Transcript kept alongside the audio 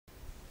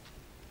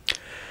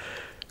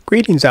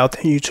Greetings out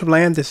there in YouTube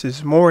land. This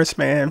is Morris,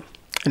 man.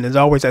 And as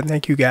always, I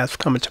thank you guys for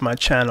coming to my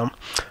channel.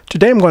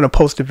 Today I'm going to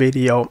post a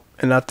video,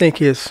 and I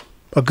think it's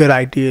a good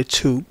idea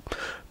to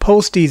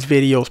post these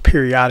videos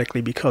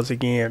periodically because,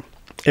 again,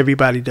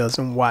 everybody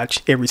doesn't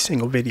watch every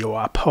single video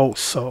I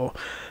post, so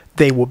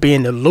they will be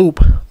in the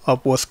loop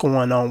of what's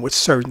going on with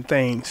certain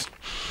things.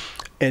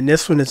 And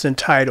this one is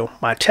entitled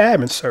My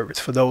Tabbing Service,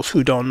 for those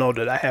who don't know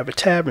that I have a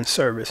tabbing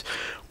service,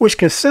 which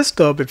consists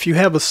of, if you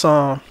have a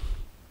song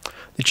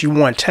that you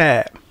want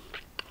tabbed,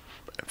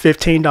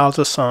 $15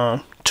 a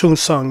song, 2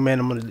 song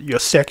minimum. Your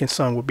second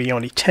song would be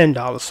only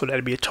 $10, so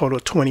that'd be a total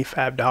of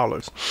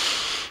 $25.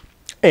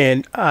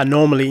 And I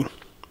normally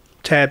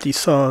tab these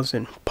songs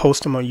and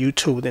post them on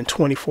YouTube within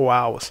 24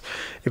 hours.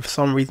 If for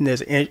some reason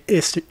there's an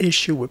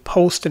issue with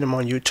posting them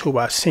on YouTube,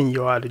 I send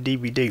you out a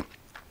DVD.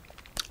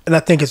 And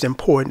I think it's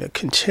important to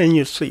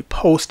continuously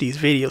post these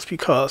videos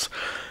because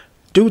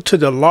due to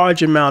the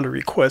large amount of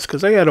requests,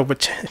 because I got over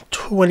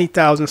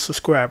 20,000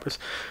 subscribers,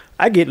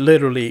 I get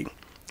literally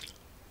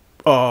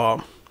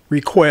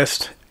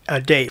requests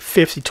a day,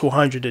 50 to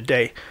 100 a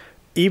day.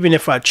 Even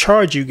if I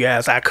charge you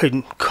guys, I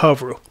couldn't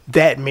cover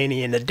that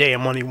many in a day.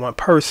 I'm only one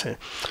person,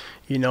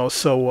 you know.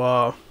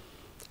 So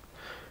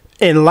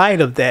in light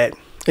of that,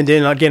 and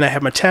then again I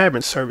have my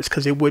tabbing service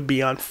because it would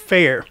be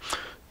unfair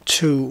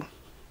to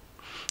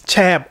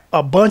tab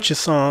a bunch of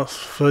songs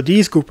for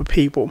these group of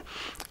people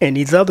and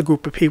these other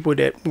group of people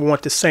that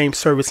want the same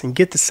service and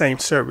get the same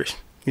service,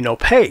 you know,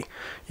 pay.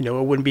 You know,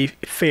 it wouldn't be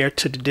fair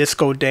to the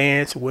Disco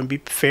Dance. It wouldn't be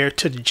fair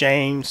to the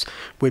James.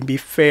 It wouldn't be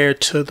fair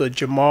to the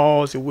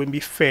Jamals. It wouldn't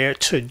be fair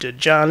to the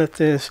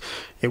Jonathans.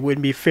 It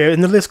wouldn't be fair,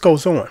 and the list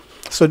goes on.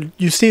 So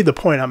you see the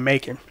point I'm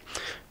making,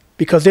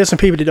 because there's some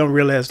people that don't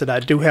realize that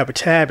I do have a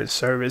tabbing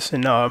service,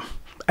 and I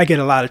get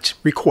a lot of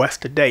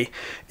requests a day.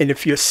 And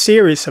if you're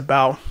serious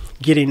about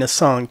getting a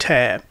song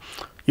tabbed,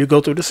 you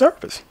go through the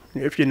service.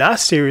 If you're not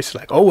serious,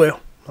 like, oh well,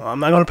 I'm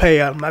not gonna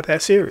pay. I'm not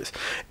that serious.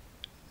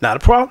 Not a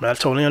problem. I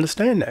totally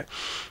understand that,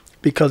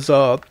 because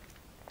a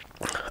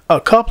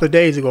couple of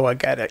days ago I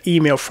got an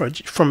email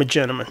from a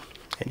gentleman,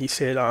 and he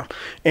said, I'm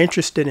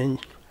interested in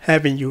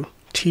having you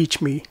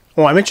teach me,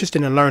 or I'm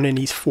interested in learning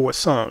these 4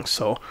 songs.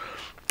 So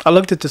I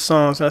looked at the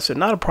songs and I said,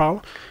 not a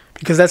problem,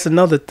 because that's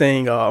another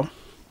thing.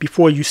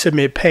 Before you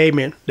submit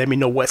payment, let me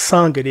know what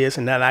song it is,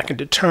 and then I can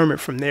determine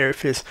from there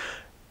if it's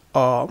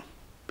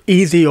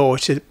easy or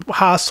it's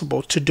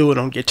possible to do it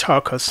on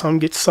guitar, because some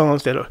get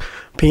songs that are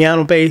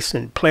piano based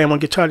and play them on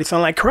guitar, they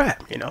sound like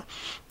crap, you know.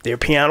 They're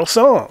piano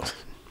songs.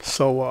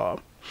 So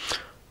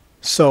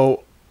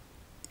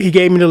he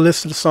gave me the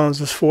list of the songs.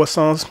 There's 4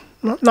 songs,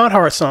 not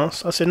hard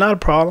songs. I said, not a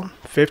problem,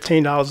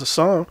 $15 a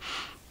song.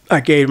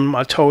 I gave him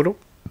my total,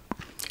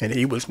 and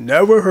he was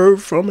never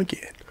heard from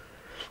again.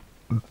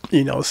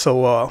 You know,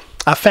 so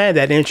I find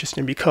that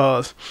interesting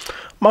because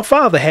my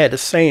father had a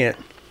saying,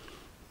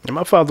 and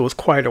my father was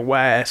quite a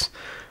wise,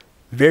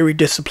 very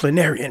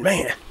disciplinarian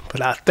man.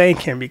 But I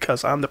thank him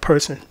because I'm the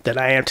person that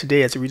I am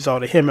today as a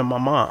result of him and my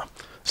mom.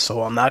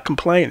 So I'm not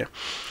complaining.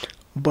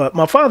 But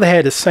my father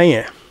had a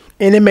saying,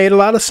 and it made a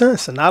lot of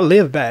sense, and I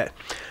live by it.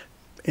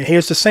 And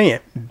here's the saying: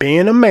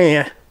 being a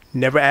man,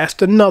 never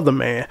ask another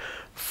man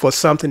for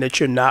something that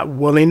you're not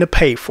willing to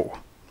pay for.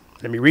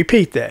 Let me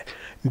repeat that.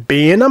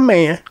 Being a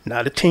man,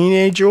 not a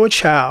teenager or a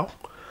child,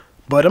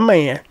 but a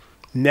man,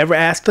 never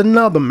ask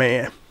another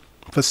man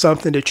for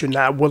something that you're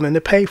not willing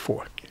to pay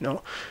for, you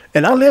know.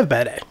 And I live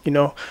by that, you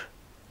know.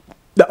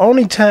 The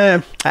only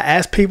time I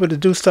ask people to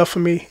do stuff for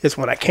me is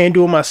when I can't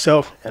do it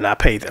myself, and I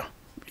pay them.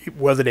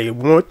 Whether they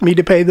want me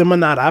to pay them or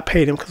not, I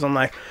pay them because I'm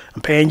like,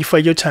 I'm paying you for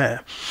your time.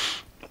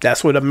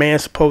 That's what a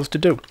man's supposed to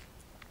do.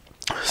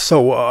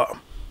 So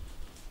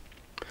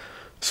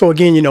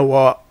again, you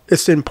know,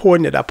 it's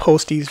important that I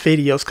post these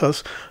videos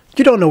because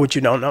you don't know what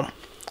you don't know.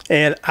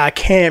 And I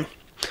can't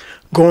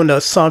go on the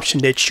assumption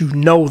that you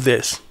know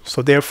this.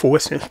 So therefore,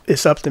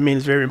 it's up to me.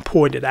 It's very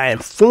important that I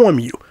inform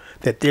you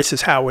that this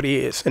is how it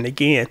is. And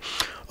again,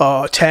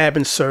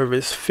 tabbing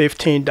service,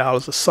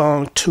 $15 a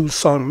song, 2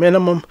 song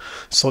minimum.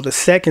 So the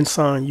second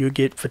song you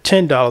get for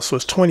 $10, so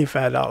it's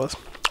 $25.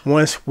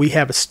 Once we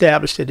have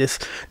established that it's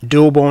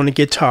doable on the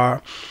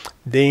guitar,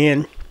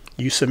 then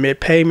you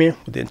submit payment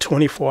within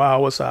 24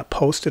 hours. I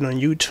post it on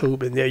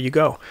YouTube, and there you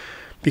go.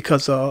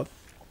 Because I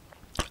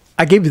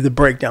give you the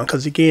breakdown,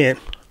 because again,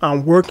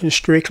 I'm working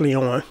strictly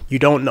on you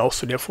don't know,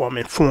 so therefore I'm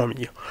informing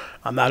you.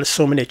 I'm not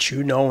assuming that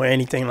you know or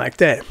anything like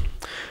that.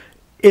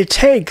 It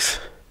takes,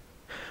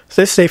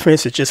 so let's say for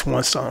instance, just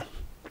one song.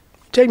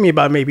 It takes me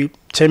about maybe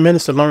 10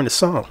 minutes to learn the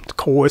song, the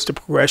chords, the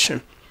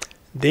progression.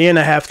 Then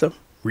I have to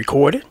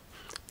record it.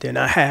 Then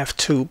I have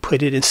to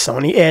put it in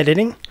Sony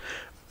editing,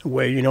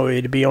 where, you know,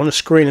 it'll be on the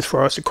screen as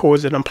far as the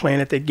chords that I'm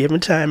playing at that given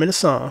time in the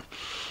song.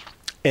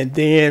 And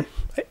then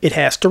it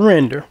has to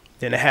render.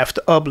 Then I have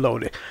to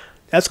upload it.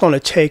 That's going to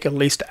take at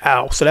least an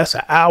hour. So that's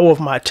an hour of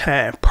my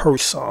time per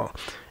song.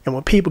 And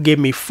when people give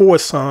me 4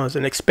 songs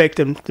and expect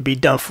them to be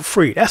done for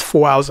free, that's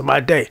 4 hours of my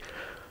day.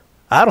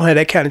 I don't have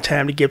that kind of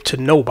time to give to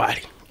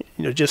nobody.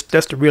 You know, just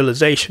that's the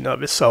realization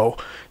of it. So,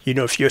 you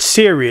know, if you're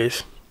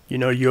serious, you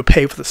know, you'll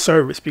pay for the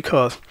service.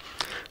 Because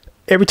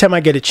every time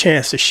I get a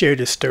chance to share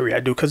this story, I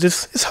do, because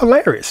it's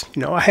hilarious.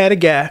 You know, I had a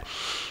guy,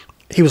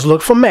 he was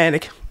looking for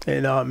Manic,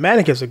 and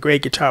Manic is a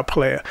great guitar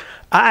player.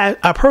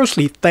 I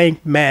personally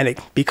thank Manic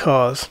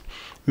because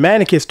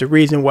Manic is the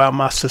reason why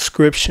my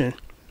subscription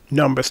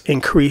numbers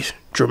increased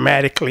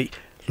dramatically,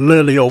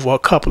 literally over a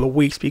couple of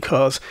weeks,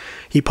 because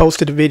he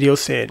posted a video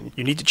saying,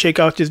 you need to check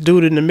out this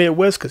dude in the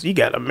Midwest because he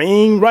got a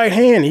mean right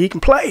hand and he can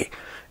play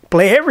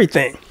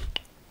everything.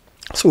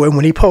 So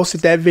when he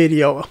posted that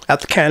video,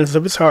 out the kindness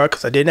of his heart,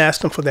 because I didn't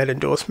ask him for that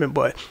endorsement,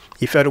 but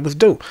he felt it was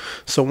due.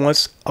 So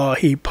once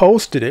he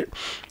posted it,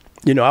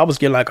 you know, I was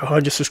getting like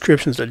 100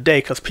 subscriptions a day,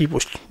 because people,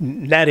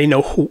 now they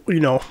know who, you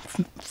know,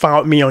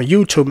 found me on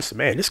YouTube and said,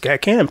 man, this guy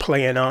can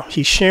play, and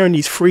he's sharing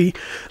these free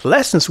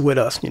lessons with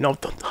us, you know,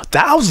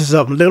 thousands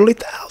of them, literally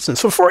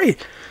thousands for free.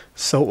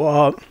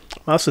 So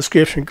my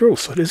subscription grew.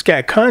 So this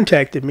guy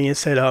contacted me and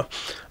said,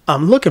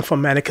 I'm looking for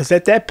Manic, because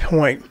at that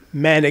point,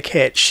 Manic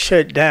had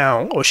shut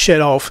down or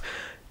shut off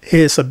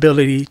his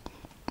ability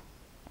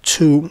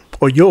to,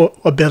 or your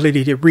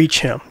ability to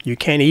reach him. You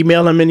can't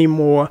email him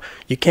anymore.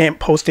 You can't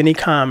post any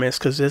comments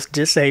because it's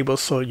disabled,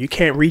 so you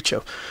can't reach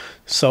him.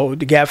 So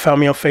the guy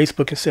found me on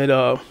Facebook and said,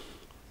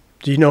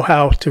 do you know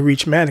how to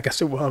reach Manic? I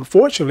said, well,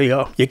 unfortunately,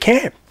 you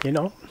can't, you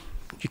know,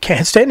 you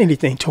can't send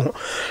anything to him.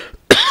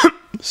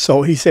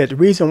 So he said, the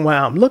reason why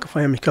I'm looking for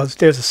him is because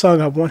there's a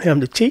song I want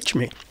him to teach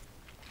me.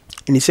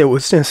 And he said, well,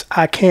 since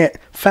I can't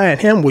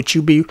find him, would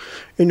you be,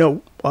 you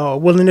know,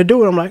 willing to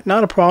do it? I'm like,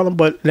 not a problem,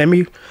 but let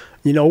me,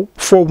 you know,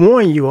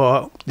 forewarn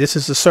you, this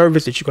is a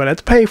service that you're going to have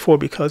to pay for,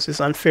 because it's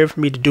unfair for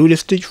me to do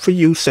this for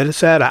you, set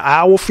aside an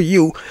hour for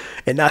you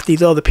and not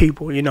these other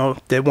people, you know,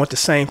 that want the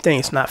same thing.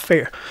 It's not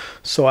fair.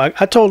 So I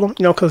told him,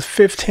 you know, because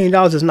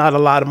 $15 is not a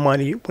lot of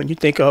money when you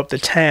think of the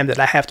time that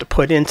I have to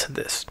put into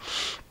this.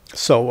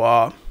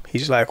 So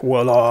he's like,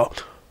 well,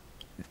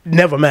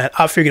 never mind.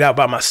 I'll figure it out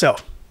by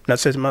myself. And I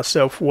said to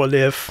myself, well,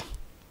 if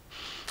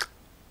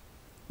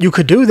you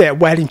could do that,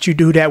 why didn't you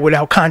do that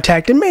without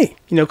contacting me?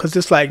 You know, because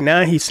it's like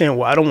now he's saying,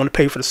 well, I don't want to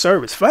pay for the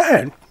service.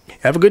 Fine.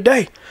 Have a good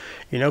day.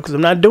 You know, because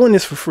I'm not doing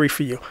this for free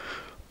for you.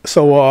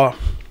 So,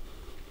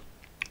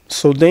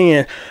 so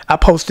then I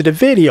posted a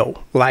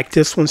video like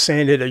this one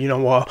saying that, you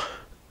know,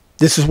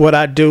 this is what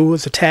I do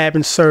as a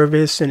tabbing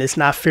service, and it's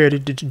not fair to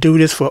do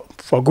this for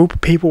a group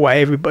of people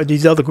while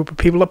these other group of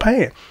people are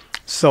paying.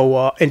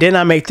 So, and then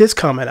I make this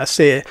comment. I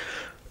said,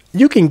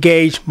 you can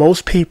gauge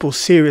most people's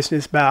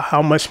seriousness by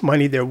how much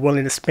money they're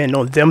willing to spend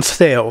on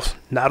themselves,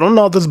 not on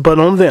others, but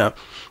on them.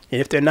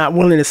 And if they're not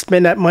willing to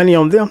spend that money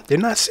on them, they're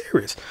not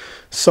serious.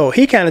 So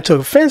he kind of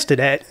took offense to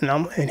that,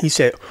 and he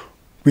said,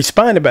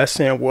 responded by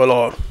saying,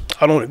 well,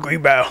 I don't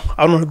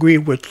agree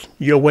with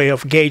your way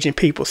of gauging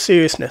people's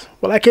seriousness.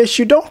 Well, I guess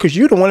you don't, because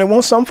you're the one that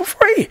wants something for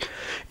free.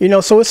 You know,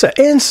 so it's an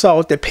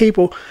insult that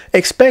people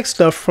expect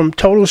stuff from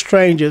total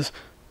strangers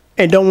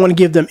and don't want to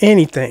give them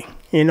anything.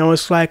 You know,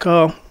 it's like,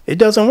 it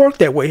doesn't work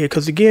that way here,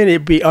 because again,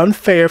 it'd be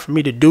unfair for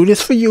me to do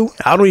this for you.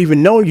 I don't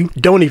even know you,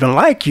 don't even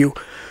like you,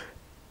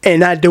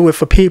 and not do it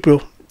for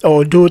people,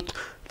 or do it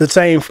the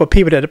same for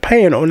people that are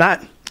paying, or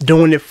not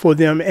doing it for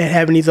them and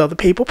having these other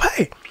people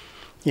pay.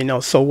 You know,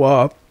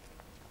 so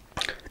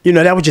you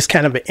know, that was just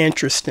kind of an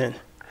interesting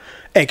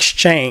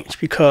exchange,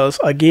 because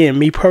again,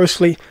 me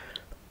personally,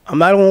 I'm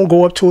not going to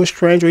go up to a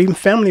stranger or even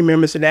family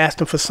members and ask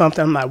them for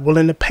something I'm not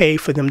willing to pay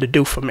for them to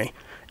do for me.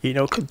 You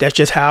know, 'cause that's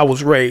just how I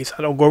was raised.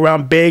 I don't go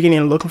around begging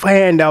and looking for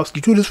handouts.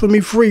 You do this for me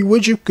free,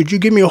 would you? Could you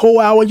give me a whole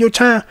hour of your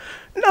time?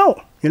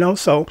 No, you know,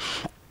 so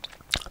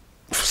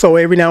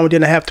every now and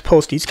then I have to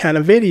post these kind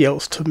of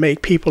videos to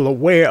make people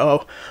aware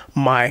of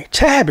my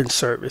tabbing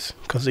service.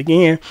 Because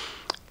again,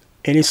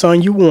 any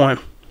song you want,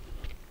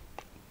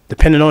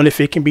 depending on if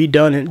it can be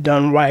done and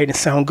done right and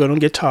sound good on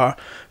guitar,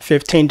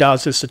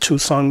 $15 is the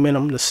 2-song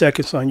minimum. The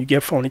second song you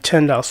get for only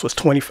 $10, so it's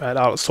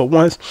 $25. So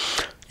once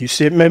you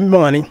send me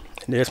money,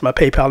 and there's my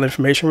PayPal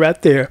information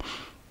right there,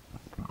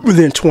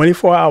 within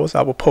 24 hours,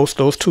 I will post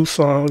those 2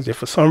 songs. If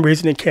for some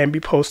reason it can't be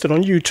posted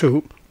on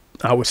YouTube,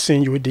 I will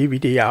send you a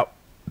DVD out.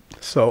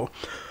 So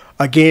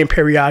again,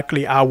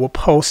 periodically, I will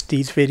post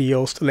these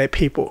videos to let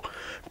people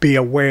be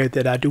aware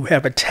that I do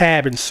have a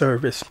tabbing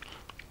service,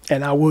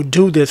 and I will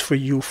do this for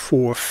you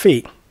for a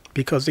fee,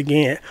 because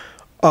again,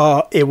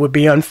 it would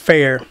be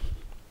unfair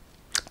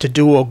to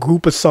do a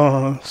group of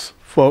songs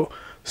for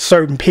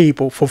certain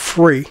people for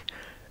free,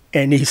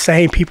 and these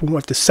same people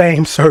want the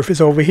same service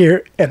over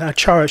here, and I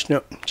charge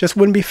them. Just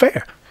wouldn't be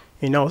fair,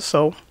 you know.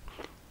 So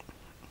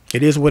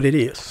it is what it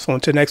is. So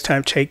until next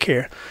time, take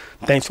care.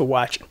 Thanks for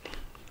watching.